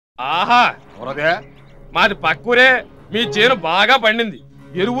ఆహా మాది పక్కూరే. మీ చేను బాగా పండింది.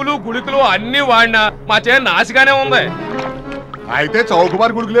 ఎరువులు గుళికలు అన్ని వాడినా మా చేను నాసిగానే ఉంది. అయితే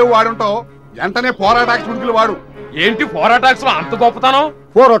చౌకబారి గుళికలే వాడుంటావు. వెంటనే పోరాటాక్స్ గుళికలు వాడు. ఏంటి పోరాటాక్స్ లో అంత గొప్పతనం?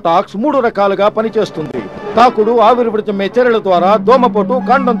 పోరాటాక్స్ 3 రకాలుగా పనిచేస్తుంది. తాకుడు, ఆవిరి విడుదల చర్యల ద్వారా దోమపోటు,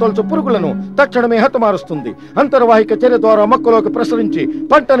 కాండం తొలచు పురుగులను తక్షణమే హతమారుస్తుంది. అంతర్వాహిక చర్య ద్వారా మొక్కలోకి ప్రసరించి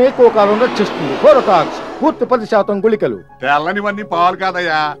పంటను ఎక్కువ కాలం రక్షిస్తుంది. పోరాటాక్స్ పూర్తి 10% గుళికలు. తెల్లనివన్నీ పాలు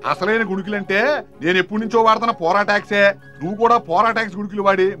కాదయ్యా, అసలైన గుళికలంటే నేను ఎప్పటి నుంచో వాడుతున్న పోరాటాక్సే. నువ్వు కూడా పోరాటాక్స్ గుళికలు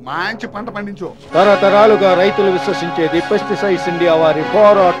వాడి మంచి పంట పండించు. తరతరాలుగా రైతులు విశ్వసించేది పెస్టిసైడ్స్ ఇండియా వారి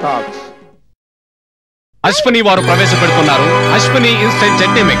పోరాటాక్స్. అశ్విని వారు ప్రవేశపెడుతున్నారు అశ్విని ఇన్స్టెంట్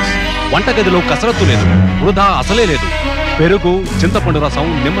చట్నీ మిక్స్. వంటగదిలో కసరత్తు లేదు, వృధా అసలే లేదు. పెరుగు, చింతపండు రసం,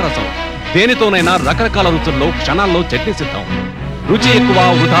 నిమ్మరసం, దేనితోనైనా రకరకాల రుచుల్లో క్షణాల్లో చట్నీ సిద్ధం. రుచి ఎక్కువ,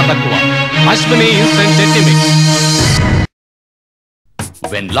 వృధా తక్కువ. Ashwini instant chutney mix.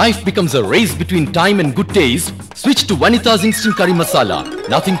 When life becomes a race between time and good taste, switch to Vanita's Instant Curry Masala.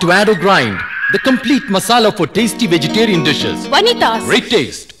 Nothing to add or grind. The complete masala for tasty vegetarian dishes. Vanita's. Great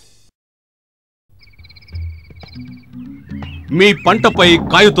taste. మీ పంటపై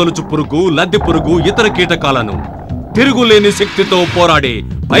కాయ తొలుచు పురుగు, లద్దె పురుగు, ఇతర కీటకాలను తిరుగులేని శక్తితో పోరాడే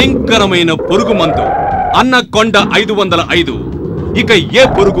భయంకరమైన పురుగు మందు అన్నకొండ 505. ఇక ఏ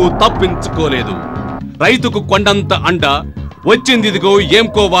పురుగు తప్పించుకోలేదు. రైతుకు కొండంత అండ వచ్చిందిదిగో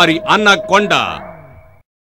ఏంకో వారి అన్నకొండ.